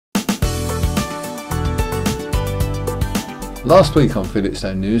Last week on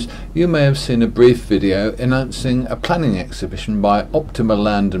Felixstowe News, you may have seen a brief video announcing a planning exhibition by Optima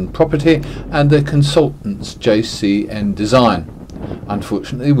Land and Property and their consultants JCN Design.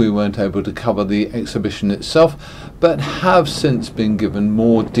 Unfortunately, we weren't able to cover the exhibition itself, but have since been given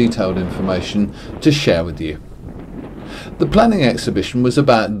more detailed information to share with you. The planning exhibition was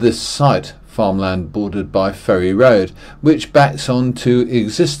about this site, farmland bordered by Ferry Road, which backs on to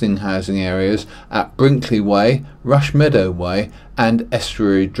existing housing areas at Brinkley Way, Rush Meadow Way and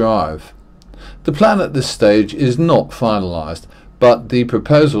Estuary Drive. The plan at this stage is not finalised, but the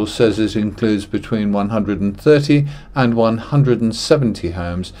proposal says it includes between 130 and 170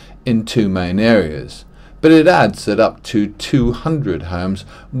 homes in two main areas, but it adds that up to 200 homes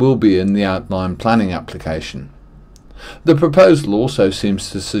will be in the outline planning application. The proposal also seems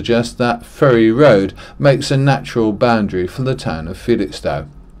to suggest that Ferry Road makes a natural boundary for the town of Felixstowe.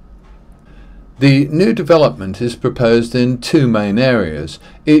 The new development is proposed in two main areas,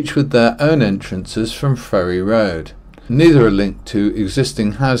 each with their own entrances from Ferry Road. Neither are linked to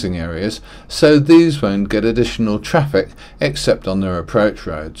existing housing areas, so these won't get additional traffic except on their approach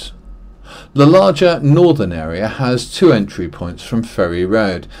roads. The larger northern area has two entry points from Ferry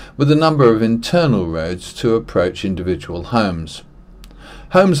Road, with a number of internal roads to approach individual homes.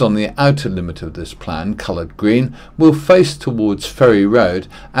 Homes on the outer limit of this plan, coloured green, will face towards Ferry Road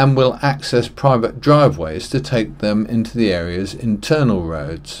and will access private driveways to take them into the area's internal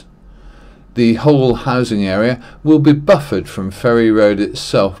roads. The whole housing area will be buffered from Ferry Road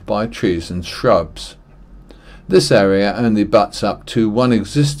itself by trees and shrubs. This area only butts up to one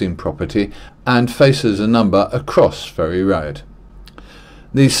existing property and faces a number across Ferry Road.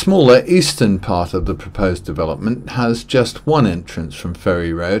 The smaller eastern part of the proposed development has just one entrance from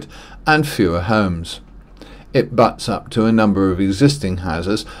Ferry Road and fewer homes. It butts up to a number of existing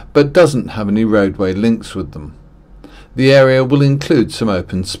houses but doesn't have any roadway links with them. The area will include some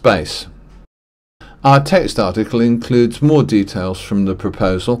open space. Our text article includes more details from the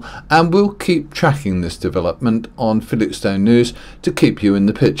proposal, and we'll keep tracking this development on Felixstowe News to keep you in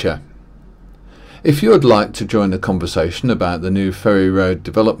the picture. If you would like to join the conversation about the new Ferry Road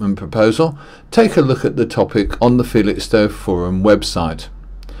development proposal, take a look at the topic on the Felixstowe Forum website.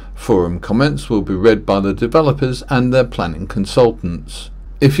 Forum comments will be read by the developers and their planning consultants.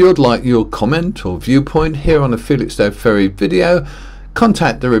 If you would like your comment or viewpoint here on a Felixstowe Ferry video,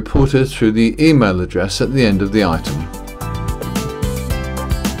 contact the reporter through the email address at the end of the item.